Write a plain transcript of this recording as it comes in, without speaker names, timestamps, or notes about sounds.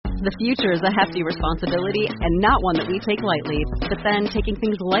The future is a hefty responsibility and not one that we take lightly. But then, taking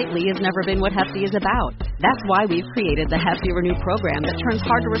things lightly has never been what Hefty is about. That's why we've created the Hefty Renew program that turns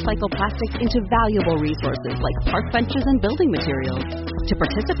hard-to-recycle plastics into valuable resources like park benches and building materials. To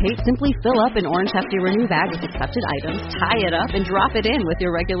participate, simply fill up an orange Hefty Renew bag with accepted items, tie it up, and drop it in with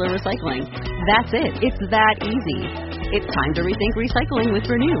your regular recycling. That's it. It's that easy. It's time to rethink recycling with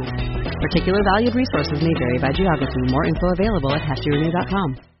Renew. Particular valued resources may vary by geography. More info available at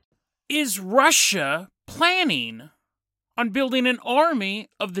heftyrenew.com. Is Russia planning on building an army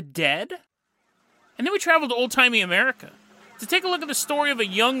of the dead? And then we travel to old-timey America to take a look at the story of a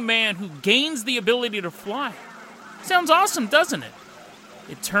young man who gains the ability to fly. Sounds awesome, doesn't it?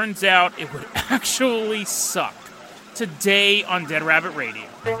 It turns out it would actually suck. Today on Dead Rabbit Radio.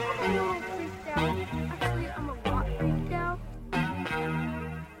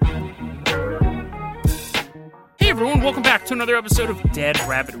 Hey everyone, welcome back to another episode of Dead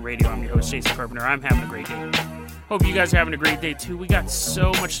Rabbit Radio. I'm your host, Jason Carpenter. I'm having a great day. Hope you guys are having a great day too. We got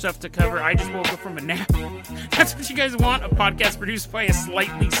so much stuff to cover. I just woke up from a nap. That's what you guys want, a podcast produced by a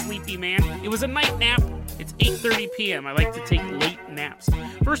slightly sleepy man. It was a night nap. It's 8:30 p.m. I like to take late naps.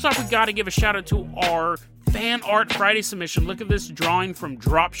 First off, we got to give a shout out to our Fan Art Friday submission. Look at this drawing from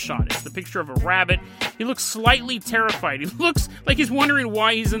Drop Shot. It's the picture of a rabbit. He looks slightly terrified. He looks like he's wondering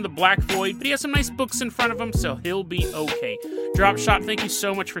why he's in the Black Void, but he has some nice books in front of him, so he'll be okay. Drop Shot, thank you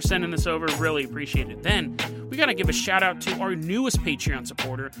so much for sending this over. Really appreciate it. Then, we gotta give a shout out to our newest Patreon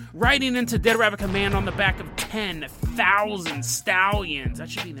supporter, riding into Dead Rabbit Command on the back of 10,000 stallions. That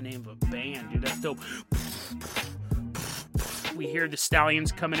should be the name of a band, dude. That's dope. We hear the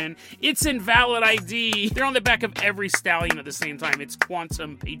stallions coming in. It's Invalid ID. They're on the back of every stallion at the same time. It's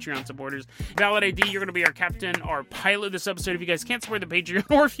Quantum Patreon supporters. Valid ID, you're going to be our captain, our pilot this episode. If you guys can't support the Patreon,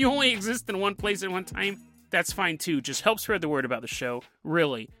 or if you only exist in one place at one time, that's fine too. Just help spread the word about the show.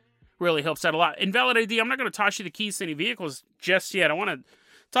 Really helps out a lot. Invalid ID, I'm not going to toss you the keys to any vehicles just yet. I want to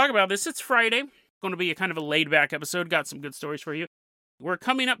talk about this. It's Friday. Going to be a kind of a laid-back episode. Got some good stories for you. We're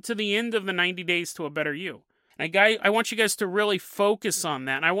coming up to the end of the 90 Days to a Better You. I want you guys to really focus on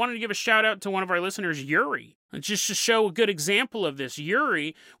that. And I wanted to give a shout out to one of our listeners, Yuri. Just to show a good example of this.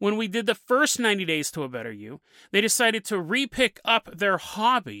 Yuri, when we did the first 90 Days to a Better You, they decided to re-pick up their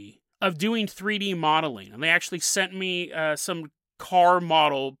hobby of doing 3D modeling. And they actually sent me some car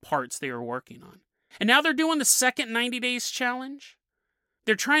model parts they were working on. And now they're doing the second 90 Days challenge.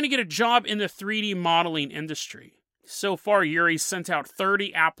 They're trying to get a job in the 3D modeling industry. So far, Yuri's sent out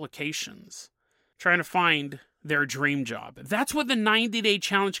 30 applications trying to find their dream job. That's what the 90-day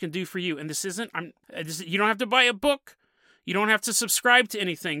challenge can do for you. And this isn't, you don't have to buy a book. You don't have to subscribe to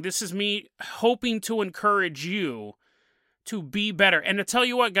anything. This is me hoping to encourage you to be better. And to tell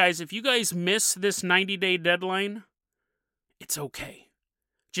you what, guys, if you guys miss this 90-day deadline, it's okay.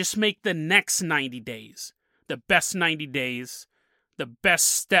 Just make the next 90 days the best 90 days, the best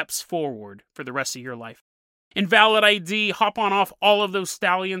steps forward for the rest of your life. Invalid ID, hop on off all of those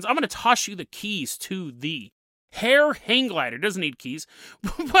stallions. I'm going to toss you the keys to the hair hang glider. Doesn't need keys,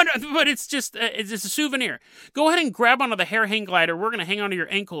 but it's just it's a souvenir. Go ahead and grab onto the hair hang glider. We're going to hang onto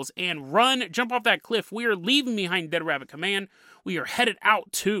your ankles and run, jump off that cliff. We are leaving behind Dead Rabbit Command. We are headed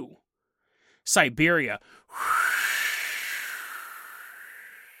out to Siberia.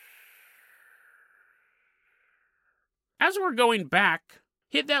 As we're going back,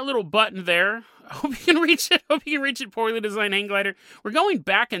 hit that little button there. I hope you can reach it. Hope you can reach it. Poorly designed hang glider. We're going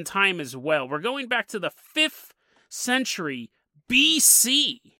back in time as well. We're going back to the 5th century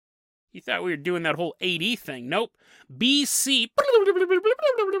BC. You thought we were doing that whole AD thing. Nope. BC.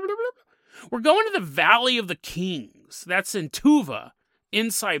 We're going to the Valley of the Kings. That's in Tuva,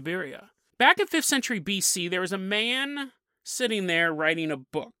 in Siberia. Back in 5th century BC, there was a man sitting there writing a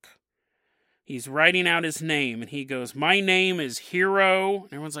book. He's writing out his name, and he goes, "My name is Hero."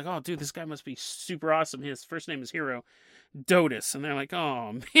 And everyone's like, "Oh, dude, this guy must be super awesome. His first name is Hero Dotus." And they're like,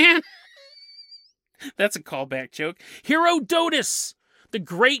 "Oh, man." That's a callback joke. Herodotus, the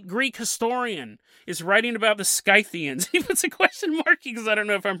great Greek historian, is writing about the Scythians. He puts a question mark because I don't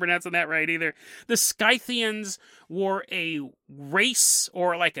know if I'm pronouncing that right either. The Scythians were a race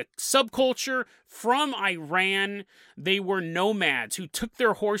or like a subculture from Iran. They were nomads who took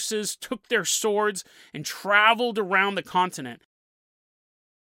their horses, took their swords, and traveled around the continent.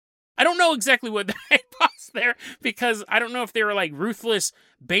 I don't know exactly what I paused there because I don't know if they were like ruthless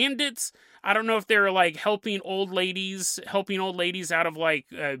bandits. I don't know if they were like helping old ladies out of like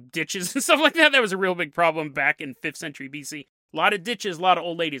ditches and stuff like that. That was a real big problem back in 5th century BC. A lot of ditches, a lot of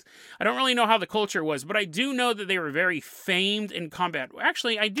old ladies. I don't really know how the culture was, but I do know that they were very famed in combat.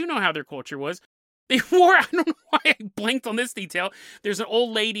 Actually, I do know how their culture was. They wore, I don't know why I blanked on this detail. There's an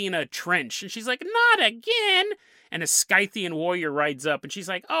old lady in a trench, and she's like, not again. And a Scythian warrior rides up, and she's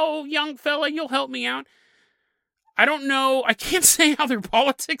like, oh, young fella, you'll help me out. I don't know. I can't say how their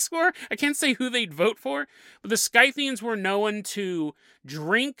politics were. I can't say who they'd vote for. But the Scythians were known to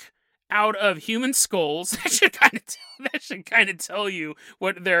drink out of human skulls. That should kind of tell you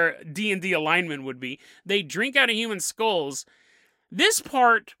what their D&D alignment would be. They drink out of human skulls. This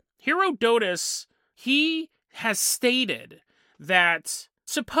part, Herodotus, he has stated that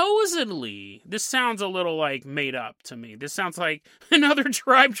supposedly, this sounds a little like made up to me. This sounds like another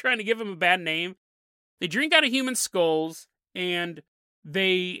tribe trying to give him a bad name. They drink out of human skulls, and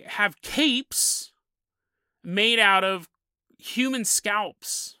they have capes made out of human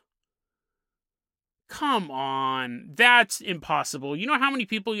scalps. Come on, that's impossible. You know how many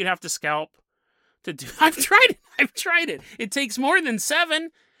people you'd have to scalp to do? I've tried it. It takes more than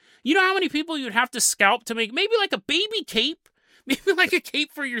 7. You know how many people you'd have to scalp to make maybe like a baby cape? Maybe like a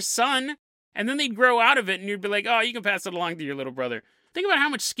cape for your son, and then they'd grow out of it, and you'd be like, oh, you can pass it along to your little brother. Think about how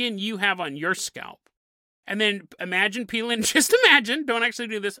much skin you have on your scalp. And then imagine peeling, just imagine, don't actually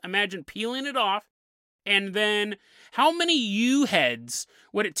do this, imagine peeling it off, and then how many heads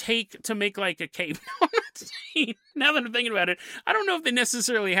would it take to make like a cape? I'm not saying, now that I'm thinking about it, I don't know if they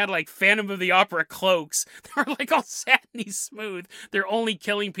necessarily had like Phantom of the Opera cloaks. They're like all satiny smooth. They're only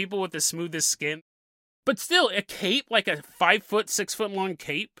killing people with the smoothest skin. But still, a cape, like a 5 foot, 6 foot long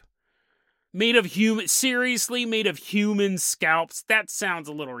cape, made of human scalps. That sounds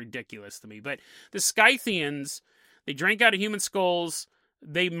a little ridiculous to me. But the Scythians, they drank out of human skulls.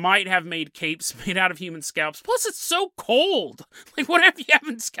 They might have made capes made out of human scalps. Plus, it's so cold. Like, what if you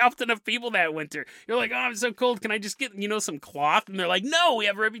haven't scalped enough people that winter? You're like, oh, I'm so cold. Can I just get, some cloth? And they're like, no, we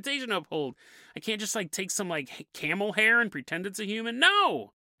have a reputation to uphold. I can't just, take some, camel hair and pretend it's a human.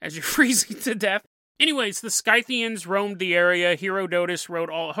 No! As you're freezing to death. Anyways, the Scythians roamed the area. Herodotus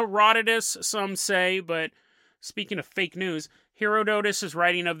wrote all. Herodotus, some say, but speaking of fake news, Herodotus is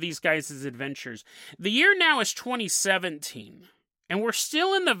writing of these guys' adventures. The year now is 2017, and we're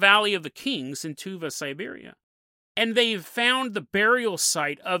still in the Valley of the Kings in Tuva, Siberia. And they've found the burial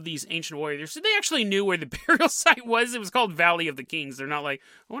site of these ancient warriors. So they actually knew where the burial site was. It was called Valley of the Kings. They're not like,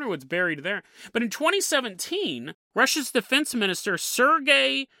 I wonder what's buried there. But in 2017, Russia's defense minister,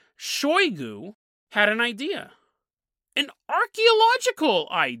 Sergei Shoigu, had an idea. An archaeological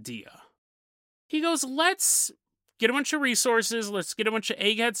idea. He goes, let's get a bunch of resources. Let's get a bunch of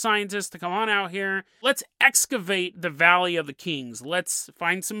egghead scientists to come on out here. Let's excavate the Valley of the Kings. Let's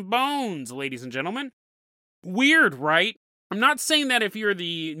find some bones, ladies and gentlemen. Weird, right? I'm not saying that if you're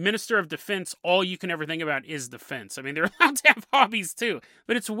the Minister of Defense, all you can ever think about is defense. I mean, they're allowed to have hobbies too.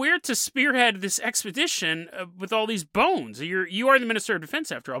 But it's weird to spearhead this expedition with all these bones. You are the Minister of Defense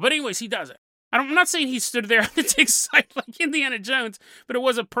after all. But anyways, he does it. I'm not saying he stood there at the dig site like Indiana Jones, but it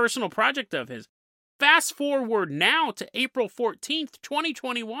was a personal project of his. Fast forward now to April 14th,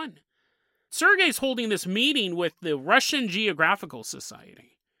 2021. Sergei's holding this meeting with the Russian Geographical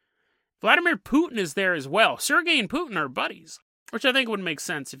Society. Vladimir Putin is there as well. Sergei and Putin are buddies, which I think would make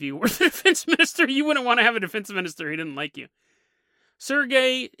sense. If you were the defense minister, you wouldn't want to have a defense minister who didn't like you.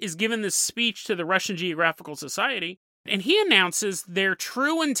 Sergei is giving this speech to the Russian Geographical Society, and he announces their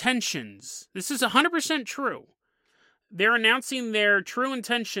true intentions. This is 100% true. They're announcing their true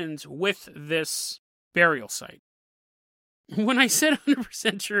intentions with this burial site. When I said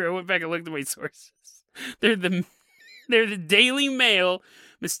 100% true, I went back and looked at my sources. They're the Daily Mail,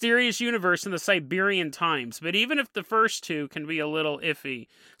 Mysterious Universe, and the Siberian Times. But even if the first two can be a little iffy,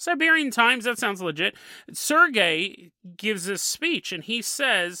 Siberian Times, that sounds legit. Sergei gives this speech, and he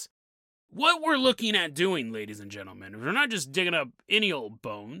says, what we're looking at doing, ladies and gentlemen, we're not just digging up any old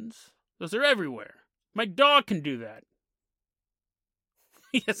bones. Those are everywhere. My dog can do that.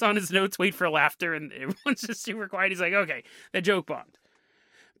 He has on his notes, wait for laughter, and everyone's just super quiet. He's like, okay, that joke bombed.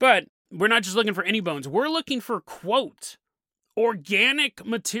 But we're not just looking for any bones. We're looking for, quote, organic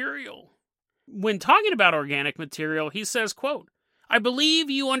material. When talking about organic material, he says, quote, I believe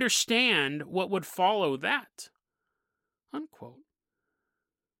you understand what would follow that, unquote.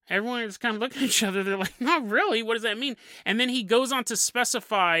 Everyone is kind of looking at each other. They're like, not really. What does that mean? And then he goes on to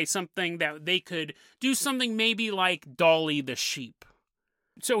specify something that they could do something maybe like Dolly the sheep.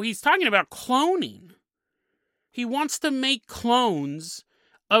 So he's talking about cloning. He wants to make clones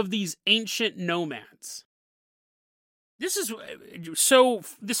of these ancient nomads. This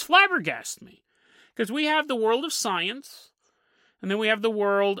flabbergasts me. Because we have the world of science, and then we have the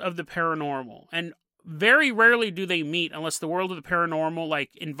world of the paranormal. And very rarely do they meet unless the world of the paranormal,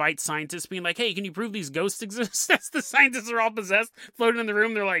 like, invites scientists being like, hey, can you prove these ghosts exist? That's the scientists are all possessed, floating in the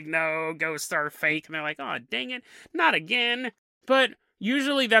room. They're like, no, ghosts are fake. And they're like, oh, dang it, not again. But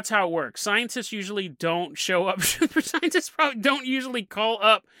usually that's how it works. Scientists usually don't show up. Scientists probably don't usually call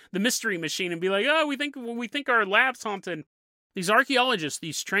up the mystery machine and be like, oh, we think our lab's haunted. These archaeologists,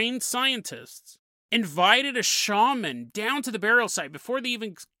 these trained scientists, invited a shaman down to the burial site before they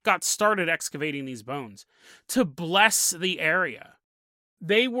even got started excavating these bones to bless the area.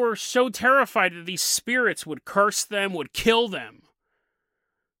 They were so terrified that these spirits would curse them, would kill them.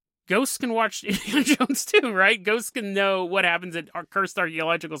 Ghosts can watch Indiana Jones too, right? Ghosts can know what happens at cursed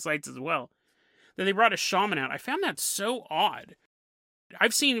archaeological sites as well. Then they brought a shaman out. I found that so odd.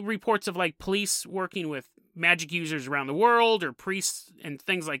 I've seen reports of like police working with magic users around the world or priests and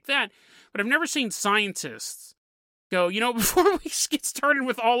things like that, but I've never seen scientists go, before we get started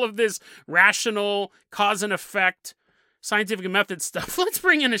with all of this rational cause and effect scientific method stuff, let's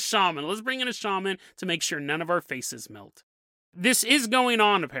bring in a shaman. Let's bring in a shaman to make sure none of our faces melt. This is going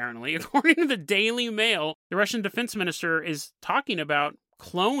on, apparently. According to the Daily Mail, the Russian defense minister is talking about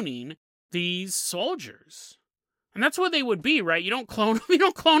cloning these soldiers. And that's what they would be, right? You don't clone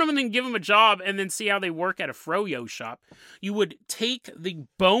them and then give them a job and then see how they work at a froyo shop. You would take the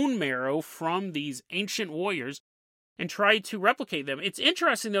bone marrow from these ancient warriors and try to replicate them. It's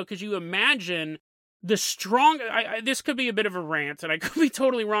interesting, though, because you imagine the strong... this could be a bit of a rant, and I could be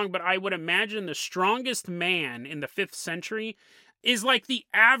totally wrong, but I would imagine the strongest man in the 5th century is like the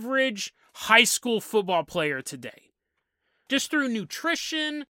average high school football player today. Just through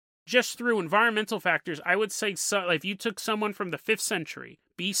nutrition... just through environmental factors, I would say if you took someone from the 5th century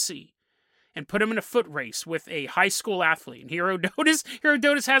BC and put him in a foot race with a high school athlete, and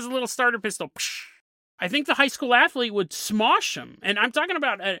Herodotus has a little starter pistol, I think the high school athlete would smosh him. And I'm talking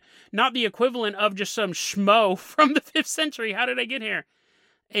about not the equivalent of just some schmo from the 5th century. How did I get here?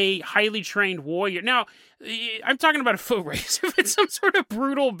 A highly trained warrior. Now, I'm talking about a foot race. If it's some sort of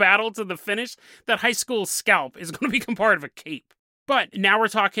brutal battle to the finish, that high school scalp is going to become part of a cape. But now we're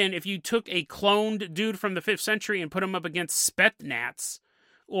talking if you took a cloned dude from the 5th century and put him up against Spetsnaz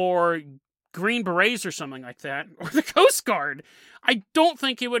or Green Berets or something like that, or the Coast Guard, I don't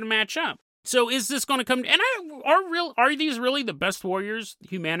think it would match up. So is this going to come... And are these really the best warriors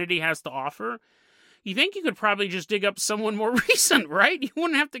humanity has to offer? You think you could probably just dig up someone more recent, right? You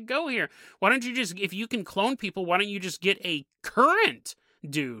wouldn't have to go here. Why don't you just... If you can clone people, why don't you just get a current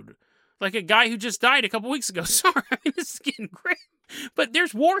dude? Like a guy who just died a couple weeks ago. Sorry, this is getting great. But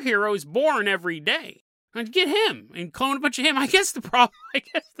there's war heroes born every day. And get him and clone a bunch of him. I guess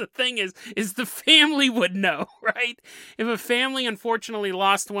the thing is the family would know, right? If a family unfortunately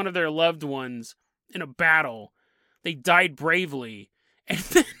lost one of their loved ones in a battle, they died bravely, and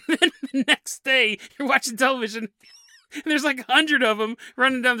then the next day you're watching television, and there's like 100 of them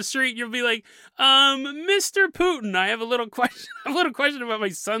running down the street. You'll be like, Mr. Putin, I have a little question about my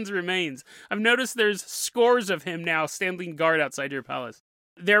son's remains. I've noticed there's scores of him now standing guard outside your palace.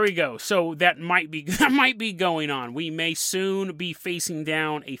 There we go. So that might be going on. We may soon be facing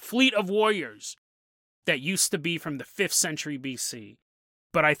down a fleet of warriors that used to be from the 5th century BC.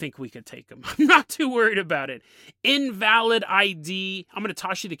 But I think we could take them. I'm not too worried about it. Invalid ID. I'm going to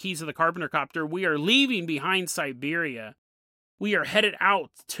toss you the keys of the Carpenter Copter. We are leaving behind Siberia. We are headed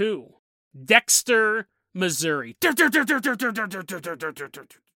out to Dexter, Missouri.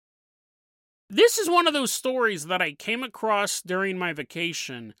 This is one of those stories that I came across during my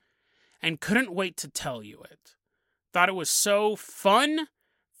vacation and couldn't wait to tell you it. Thought it was so fun,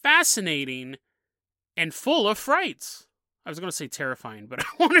 fascinating, and full of frights. I was going to say terrifying, but I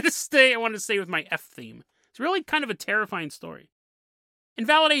wanted to stay with my F theme. It's really kind of a terrifying story.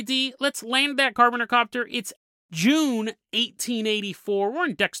 Invalid ID, let's land that Carpenter Copter. It's June 1884. We're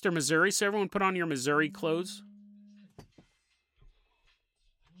in Dexter, Missouri, so everyone put on your Missouri clothes.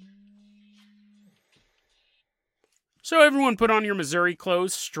 So everyone put on your Missouri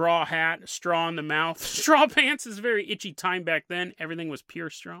clothes, straw hat, straw in the mouth. Straw pants is a very itchy time back then. Everything was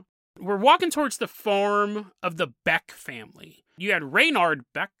pure straw. We're walking towards the farm of the Beck family. You had Reynard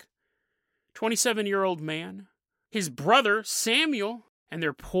Beck, 27-year-old man, his brother Samuel, and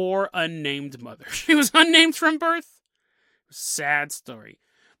their poor unnamed mother. She was unnamed from birth. Sad story.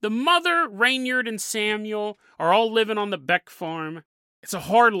 The mother, Reynard, and Samuel are all living on the Beck farm. It's a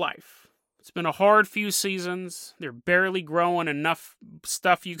hard life. It's been a hard few seasons. They're barely growing enough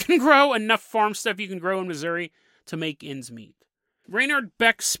stuff you can grow, enough farm stuff you can grow in Missouri to make ends meet. Reynard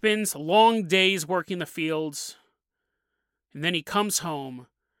Beck spends long days working the fields, and then he comes home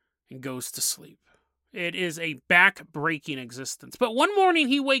and goes to sleep. It is a back-breaking existence. But one morning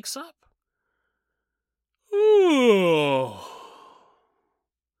he wakes up, Ooh.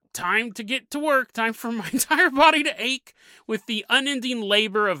 Time to get to work. Time for my entire body to ache with the unending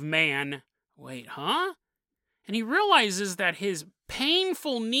labor of man. Wait, huh? And he realizes that his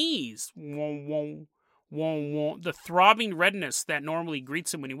painful knees, the throbbing redness that normally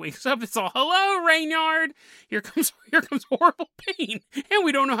greets him when he wakes up, it's all, hello, Reynard. Here comes horrible pain, and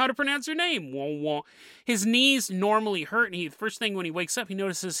we don't know how to pronounce your name. His knees normally hurt, and the first thing when he wakes up, he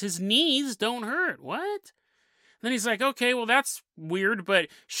notices his knees don't hurt. What? Then he's like, okay, well, that's weird, but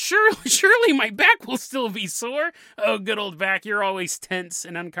surely my back will still be sore. Oh, good old back, you're always tense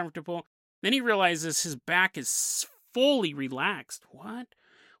and uncomfortable. Then he realizes his back is fully relaxed. What?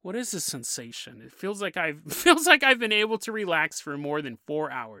 What is this sensation? It feels like I've been able to relax for more than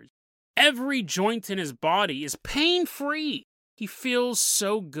 4 hours. Every joint in his body is pain-free. He feels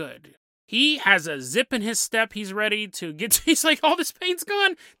so good. He has a zip in his step. He's ready to get to, he's like, all this pain's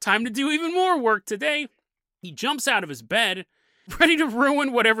gone. Time to do even more work today. He jumps out of his bed, ready to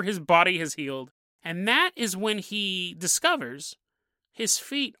ruin whatever his body has healed. And that is when he discovers his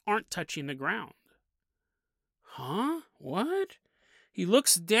feet aren't touching the ground. Huh? What? He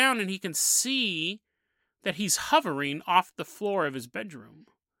looks down and he can see that he's hovering off the floor of his bedroom.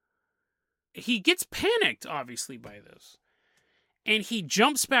 He gets panicked, obviously, by this. And he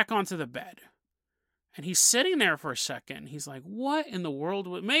jumps back onto the bed. And he's sitting there for a second. He's like, what in the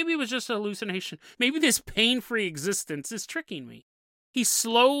world? Maybe it was just a hallucination. Maybe this pain-free existence is tricking me. He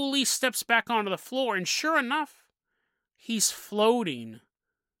slowly steps back onto the floor, and sure enough, he's floating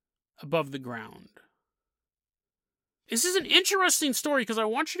above the ground. This is an interesting story because I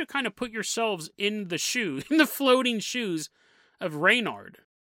want you to kind of put yourselves in the floating shoes of Reynard.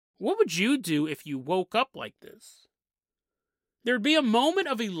 What would you do if you woke up like this? There'd be a moment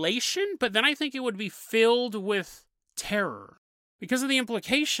of elation, but then I think it would be filled with terror because of the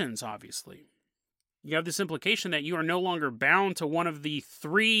implications, obviously. You have this implication that you are no longer bound to one of the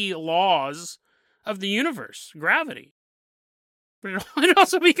 3 laws of the universe, gravity. But it'd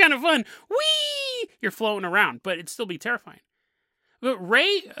also be kind of fun. Whee! You're floating around, but it'd still be terrifying. But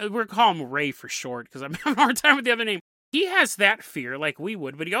Ray, we're calling him Ray for short because I'm having a hard time with the other name. He has that fear like we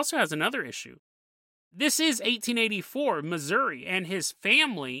would, but he also has another issue. This is 1884, Missouri, and his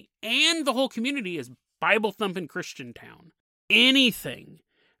family and the whole community is Bible-thumping Christian town. Anything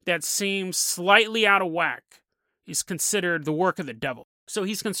that seems slightly out of whack is considered the work of the devil. So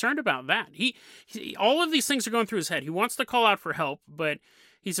he's concerned about that. He all of these things are going through his head. He wants to call out for help, but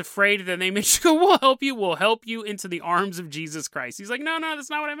he's afraid that they may go, we'll help you into the arms of Jesus Christ. He's like, no, that's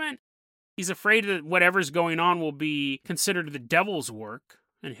not what I meant. He's afraid that whatever's going on will be considered the devil's work,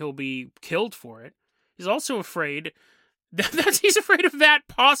 and he'll be killed for it. He's also afraid he's afraid of that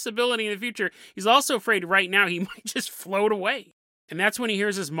possibility in the future. He's also afraid right now he might just float away. And that's when he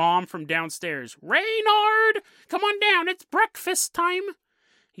hears his mom from downstairs. Reynard, come on down. It's breakfast time.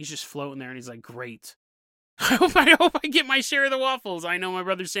 He's just floating there, and he's like, great. I hope I get my share of the waffles. I know my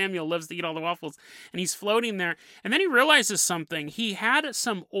brother Samuel loves to eat all the waffles. And he's floating there. And then he realizes something. He had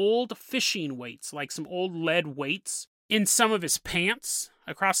some old fishing weights, like some old lead weights, in some of his pants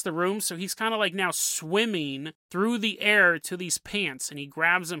across the room. So he's kind of like now swimming through the air to these pants. And he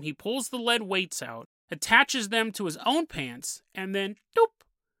grabs them. He pulls the lead weights out, attaches them to his own pants, and then, doop,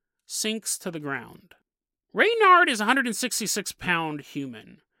 sinks to the ground. Reynard is a 166-pound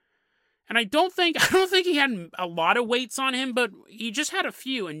human. And I don't think he had a lot of weights on him, but he just had a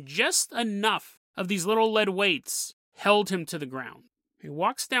few, and just enough of these little lead weights held him to the ground. He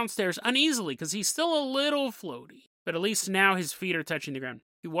walks downstairs uneasily because he's still a little floaty, but at least now his feet are touching the ground.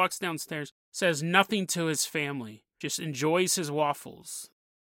 He walks downstairs, says nothing to his family, just enjoys his waffles,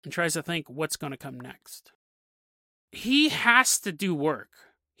 and tries to think what's going to come next. He has to do work.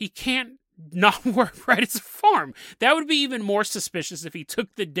 He can't not work, right? It's a farm. That would be even more suspicious if he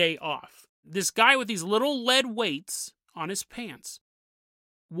took the day off. This guy with these little lead weights on his pants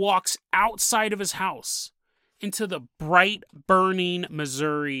walks outside of his house into the bright, burning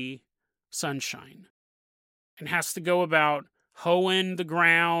Missouri sunshine and has to go about hoeing the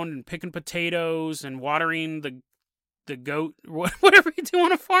ground and picking potatoes and watering the goat, whatever you do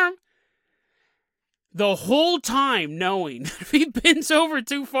on a farm. The whole time knowing that if he bends over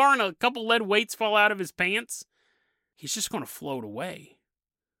too far and a couple lead weights fall out of his pants, he's just going to float away.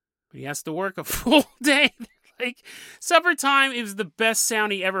 But he has to work a full day. Like, supper time is the best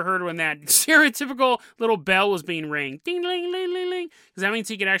sound he ever heard when that stereotypical little bell was being rang. Ding, ling, ling, ling, ling. Because that means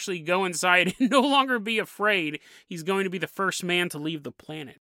he can actually go inside and no longer be afraid he's going to be the first man to leave the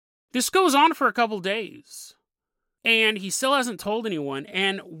planet. This goes on for a couple days. And he still hasn't told anyone.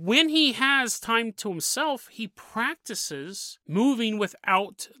 And when he has time to himself, he practices moving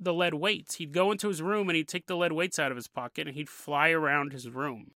without the lead weights. He'd go into his room and he'd take the lead weights out of his pocket and he'd fly around his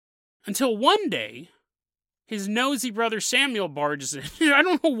room. Until one day, his nosy brother Samuel barges in. I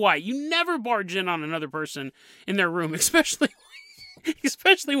don't know why. You never barge in on another person in their room, especially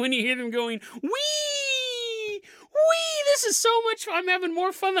when you hear them going, wee! Wee! This is so much fun. I'm having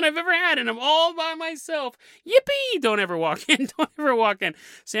more fun than I've ever had, and I'm all by myself. Yippee! Don't ever walk in. Don't ever walk in.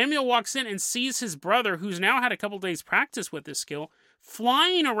 Samuel walks in and sees his brother, who's now had a couple days practice with this skill,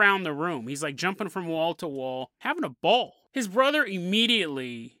 flying around the room. He's like jumping from wall to wall, having a ball. His brother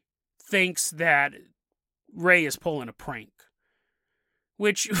immediately thinks that Ray is pulling a prank,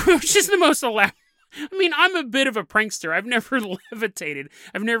 which is the most elaborate. I mean, I'm a bit of a prankster. I've never levitated.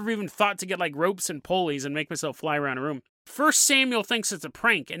 I've never even thought to get like ropes and pulleys and make myself fly around a room. First, Samuel thinks it's a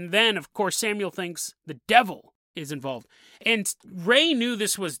prank, and then, of course, Samuel thinks the devil is involved. And Ray knew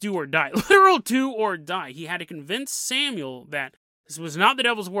this was do or die, literal do or die. He had to convince Samuel that this was not the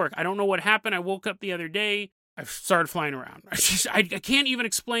devil's work. I don't know what happened. I woke up the other day. I started flying around. I can't even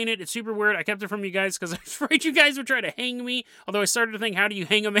explain it. It's super weird. I kept it from you guys because I was afraid you guys would try to hang me. Although I started to think, how do you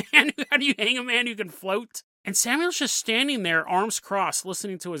hang a man? How do you hang a man who can float? And Samuel's just standing there, arms crossed,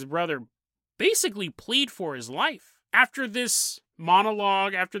 listening to his brother basically plead for his life. After this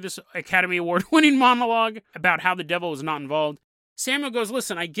monologue, after this Academy Award-winning monologue about how the devil was not involved, Samuel goes,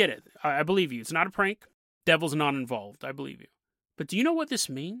 listen, I get it. I believe you. It's not a prank. Devil's not involved. I believe you. But do you know what this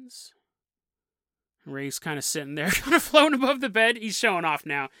means? Ray's kind of sitting there, kind of floating above the bed. He's showing off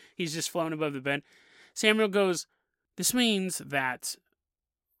now. He's just floating above the bed. Samuel goes, this means that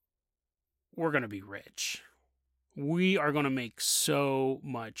we're going to be rich. We are going to make so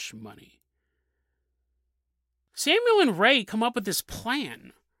much money. Samuel and Ray come up with this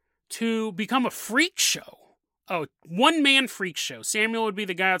plan to become a freak show. Oh, one-man freak show. Samuel would be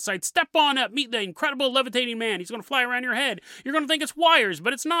the guy outside. Step on up, meet the incredible levitating man. He's going to fly around your head. You're going to think it's wires,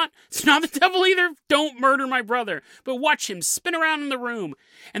 but it's not. It's not the devil either. Don't murder my brother. But watch him spin around in the room.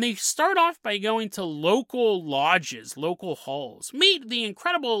 And they start off by going to local lodges, local halls. Meet the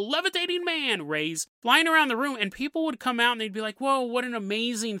incredible levitating man, Ray's flying around the room. And people would come out and they'd be like, whoa, what an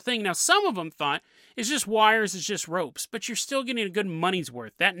amazing thing. Now, some of them thought, it's just wires, it's just ropes, but you're still getting a good money's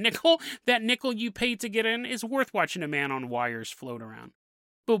worth. That nickel you paid to get in is worth watching a man on wires float around.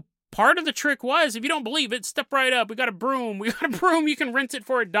 But part of the trick was, if you don't believe it, step right up. We got a broom. You can rent it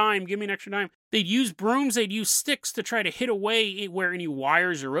for a dime. Give me an extra dime. They'd use brooms. They'd use sticks to try to hit away where any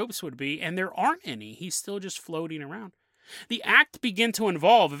wires or ropes would be, and there aren't any. He's still just floating around. The act began to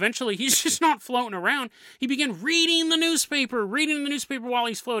evolve. Eventually, he's just not floating around. He began reading the newspaper while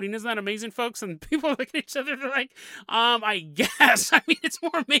he's floating. Isn't that amazing, folks? And people look at each other, they're like, I guess. I mean, it's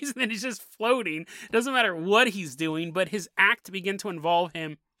more amazing than he's just floating. It doesn't matter what he's doing, but his act began to involve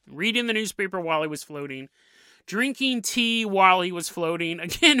him reading the newspaper while he was floating, drinking tea while he was floating.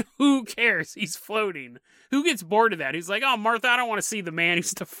 Again, who cares? He's floating. Who gets bored of that? He's like, oh, Martha, I don't want to see the man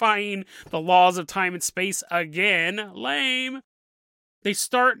who's defying the laws of time and space again. Lame. They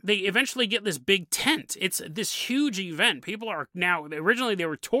eventually get this big tent. It's this huge event. People are now, originally they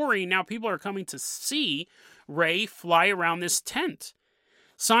were touring, now people are coming to see Ray fly around this tent.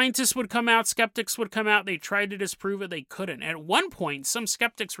 Scientists would come out, skeptics would come out, they tried to disprove it, they couldn't. At one point, some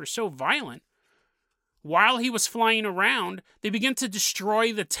skeptics were so violent, while he was flying around, they began to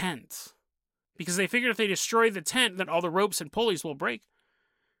destroy the tent. Because they figured if they destroy the tent, then all the ropes and pulleys will break.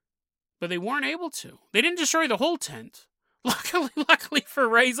 But they weren't able to. They didn't destroy the whole tent. Luckily for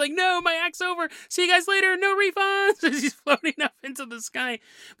Ray, he's like, no, my act's over. See you guys later, no refunds. As he's floating up into the sky.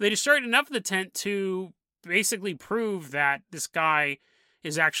 But they destroyed enough of the tent to basically prove that this guy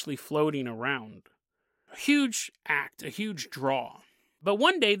is actually floating around. A huge act, a huge draw. But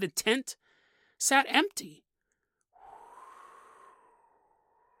one day, the tent sat empty.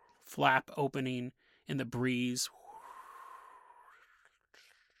 Flap opening in the breeze.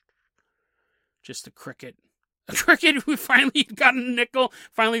 Just a cricket. A cricket who finally got a nickel.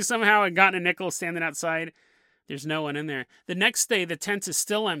 Finally somehow had gotten a nickel standing outside. There's no one in there. The next day, the tent is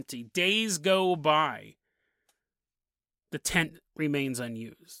still empty. Days go by. The tent remains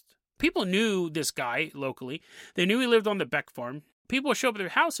unused. People knew this guy locally. They knew he lived on the Beck farm. People would show up at their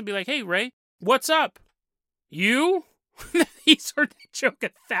house and be like, hey, Ray, what's up? You? He's heard that joke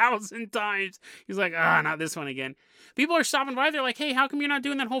 1,000 times. He's like, not this one again. People are stopping by. They're like, hey, how come you're not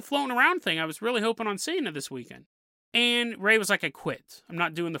doing that whole floating around thing? I was really hoping on seeing it this weekend. And Ray was like, I quit. I'm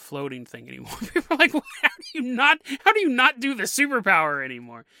not doing the floating thing anymore. People are like, well, how do you not do the superpower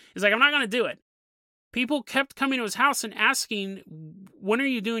anymore? He's like, I'm not going to do it. People kept coming to his house and asking, when are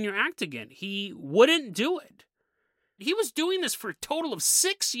you doing your act again? He wouldn't do it. He was doing this for a total of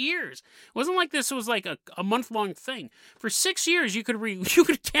 6 years. It wasn't like this was like a month-long thing. For 6 years, you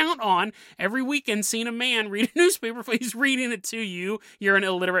could count on every weekend seeing a man read a newspaper. He's reading it to you. You're an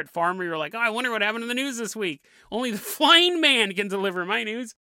illiterate farmer. You're like, oh, I wonder what happened in the news this week. Only the flying man can deliver my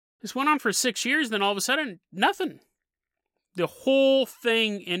news. This went on for 6 years, then all of a sudden, nothing. The whole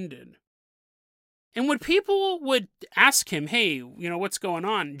thing ended. And when people would ask him, hey, what's going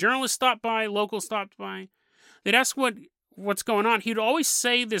on? Journalists stopped by, locals stopped by. They'd ask what's going on. He'd always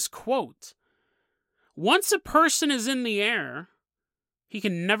say this quote: once a person is in the air, he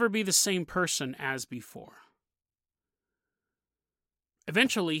can never be the same person as before.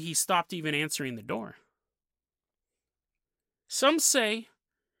 Eventually, he stopped even answering the door. Some say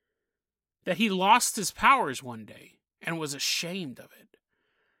that he lost his powers one day and was ashamed of it.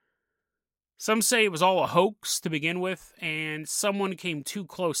 Some say it was all a hoax to begin with, and someone came too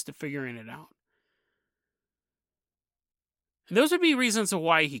close to figuring it out. And those would be reasons of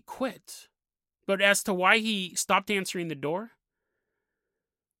why he quit. But as to why he stopped answering the door,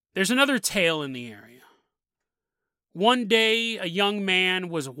 there's another tale in the area. One day, a young man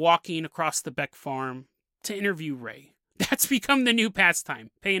was walking across the Beck farm to interview Ray. That's become the new pastime.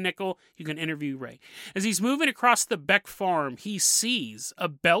 Pay a nickel, you can interview Ray. As he's moving across the Beck farm, he sees a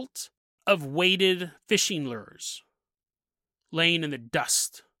belt of weighted fishing lures laying in the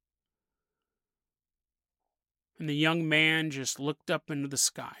dust. And the young man just looked up into the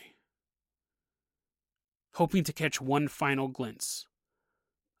sky, hoping to catch one final glimpse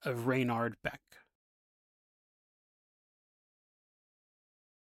of Reynard Beck.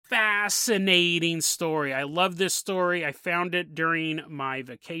 Fascinating story. I love this story. I found it during my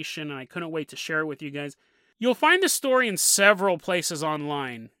vacation, and I couldn't wait to share it with you guys. You'll find this story in several places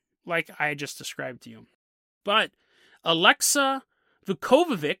online, like I just described to you. But Alexa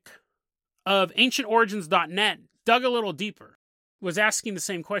Vukovic of AncientOrigins.net dug a little deeper, was asking the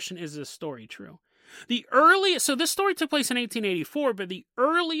same question: is this story true? So this story took place in 1884, but the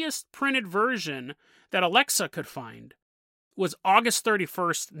earliest printed version that Alexa could find was August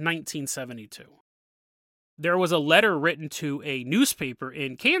 31st, 1972. There was a letter written to a newspaper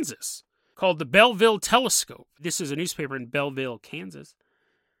in Kansas called the Belleville Telescope. This is a newspaper in Belleville, Kansas.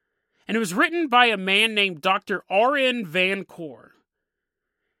 And it was written by a man named Dr. R.N. Van Coor.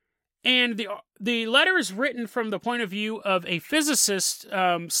 And the letter is written from the point of view of a physicist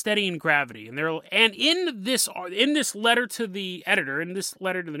studying gravity. And in this letter to the editor, in this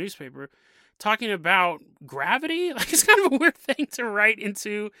letter to the newspaper, talking about gravity, like, it's kind of a weird thing to write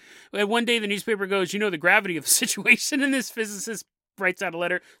into. One day the newspaper goes, the gravity of the situation, and this physicist writes out a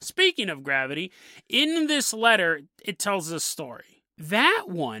letter. Speaking of gravity, in this letter, it tells this story.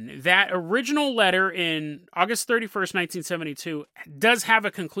 That original letter in August 31st, 1972, does have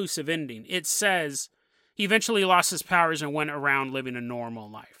a conclusive ending. It says he eventually lost his powers and went around living a normal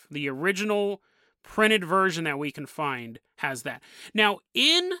life. The original printed version that we can find has that. Now,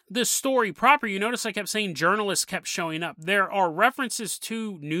 in the story proper, you notice I kept saying journalists kept showing up. There are references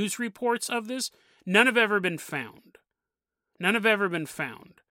to news reports of this. None have ever been found.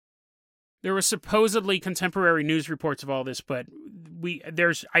 There were supposedly contemporary news reports of all this, but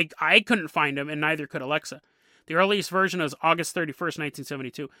I couldn't find them, and neither could Alexa. The earliest version was August 31st,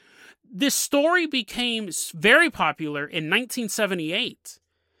 1972. This story became very popular in 1978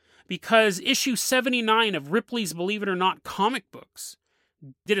 because issue 79 of Ripley's Believe It or Not comic books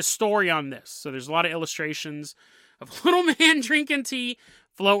did a story on this. So there's a lot of illustrations of a little man drinking tea,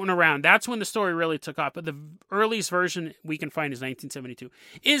 floating around. That's when the story really took off. But the earliest version we can find is 1972.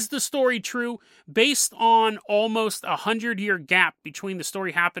 Is the story true? Based on almost 100-year gap between the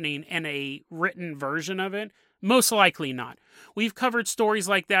story happening and a written version of it? Most likely not. We've covered stories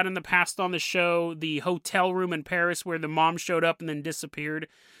like that in the past on the show. The hotel room in Paris where the mom showed up and then disappeared.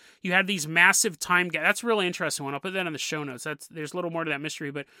 You had these massive time gaps. That's a really interesting one. I'll put that in the show notes. There's a little more to that mystery,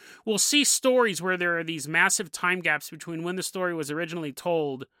 but we'll see stories where there are these massive time gaps between when the story was originally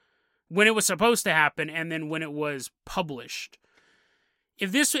told, when it was supposed to happen, and then when it was published.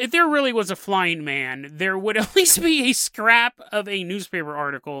 If there really was a flying man, there would at least be a scrap of a newspaper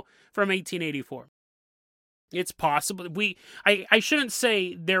article from 1884. It's possible. I shouldn't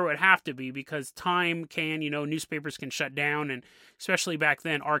say there would have to be, because time can, newspapers can shut down, and especially back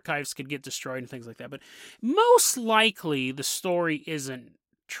then, archives could get destroyed and things like that. But most likely, the story isn't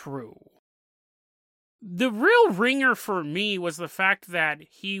true. The real ringer for me was the fact that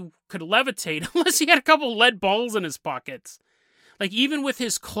he could levitate unless he had a couple lead balls in his pockets. Like, even with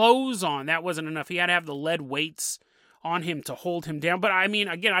his clothes on, that wasn't enough. He had to have the lead weights on him to hold him down. But I mean,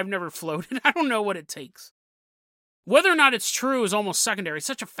 again, I've never floated. I don't know what it takes. Whether or not it's true is almost secondary. It's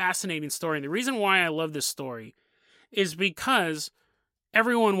such a fascinating story. And the reason why I love this story is because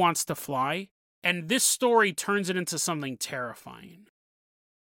everyone wants to fly, and this story turns it into something terrifying.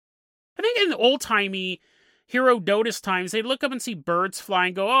 I think in the old-timey Herodotus times, they'd look up and see birds fly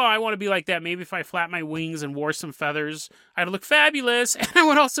and go, oh, I want to be like that. Maybe if I flap my wings and wore some feathers, I'd look fabulous, and I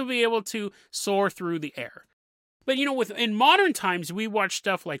would also be able to soar through the air. But, in modern times, we watch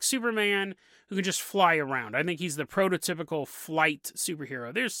stuff like Superman, who can just fly around. I think he's the prototypical flight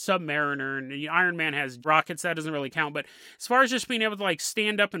superhero. There's Submariner, and Iron Man has rockets. That doesn't really count. But as far as just being able to,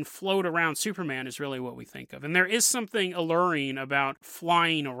 stand up and float around, Superman is really what we think of. And there is something alluring about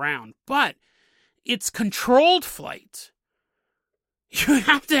flying around. But it's controlled flight. You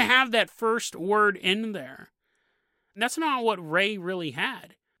have to have that first word in there. And that's not what Ray really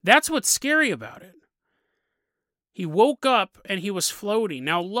had. That's what's scary about it. He woke up and he was floating.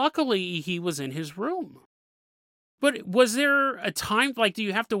 Now, luckily, he was in his room. But was there a time, do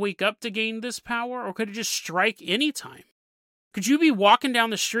you have to wake up to gain this power? Or could it just strike any time? Could you be walking down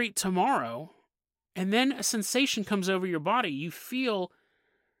the street tomorrow, and then a sensation comes over your body? You feel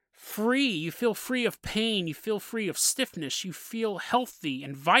free. You feel free of pain. You feel free of stiffness. You feel healthy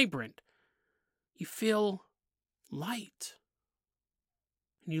and vibrant. You feel light.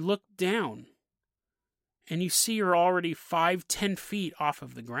 And you look down. And you see you're already 5-10 feet off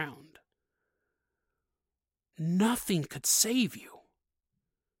of the ground. Nothing could save you.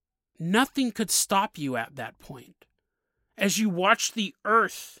 Nothing could stop you at that point. As you watch the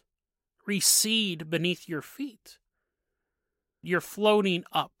earth recede beneath your feet, you're floating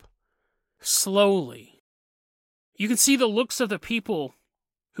up, slowly. You can see the looks of the people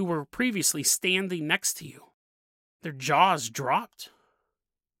who were previously standing next to you. Their jaws dropped.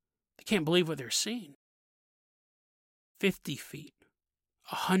 They can't believe what they're seeing. 50 feet,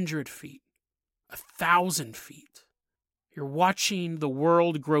 100 feet, 1,000 feet. You're watching the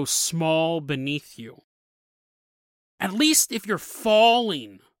world grow small beneath you. At least if you're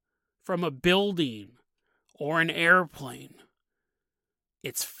falling from a building or an airplane,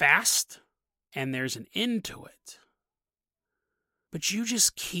 it's fast and there's an end to it. But you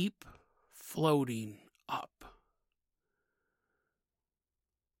just keep floating up.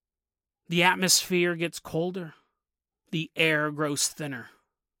 The atmosphere gets colder. The air grows thinner.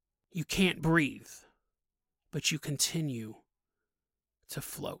 You can't breathe, but you continue to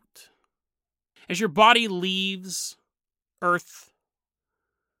float. As your body leaves Earth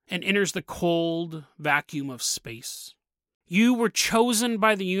and enters the cold vacuum of space, you were chosen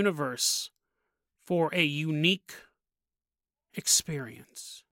by the universe for a unique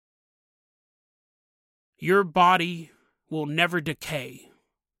experience. Your body will never decay.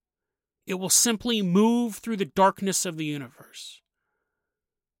 It will simply move through the darkness of the universe,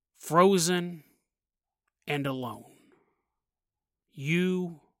 frozen and alone.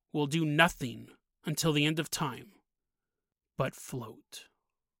 You will do nothing until the end of time but float.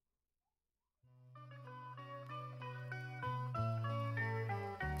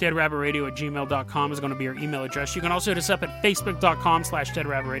 DeadRabbitRadio@gmail.com is going to be our email address. You can also hit us up at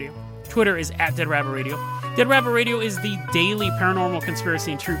Facebook.com/DeadRabbitRadio. Twitter is @DeadRabbitRadio. Dead Rabbit Radio is the daily paranormal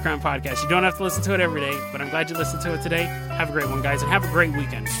conspiracy and true crime podcast. You don't have to listen to it every day, but I'm glad you listened to it today. Have a great one, guys, and have a great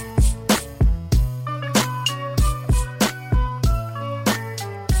weekend.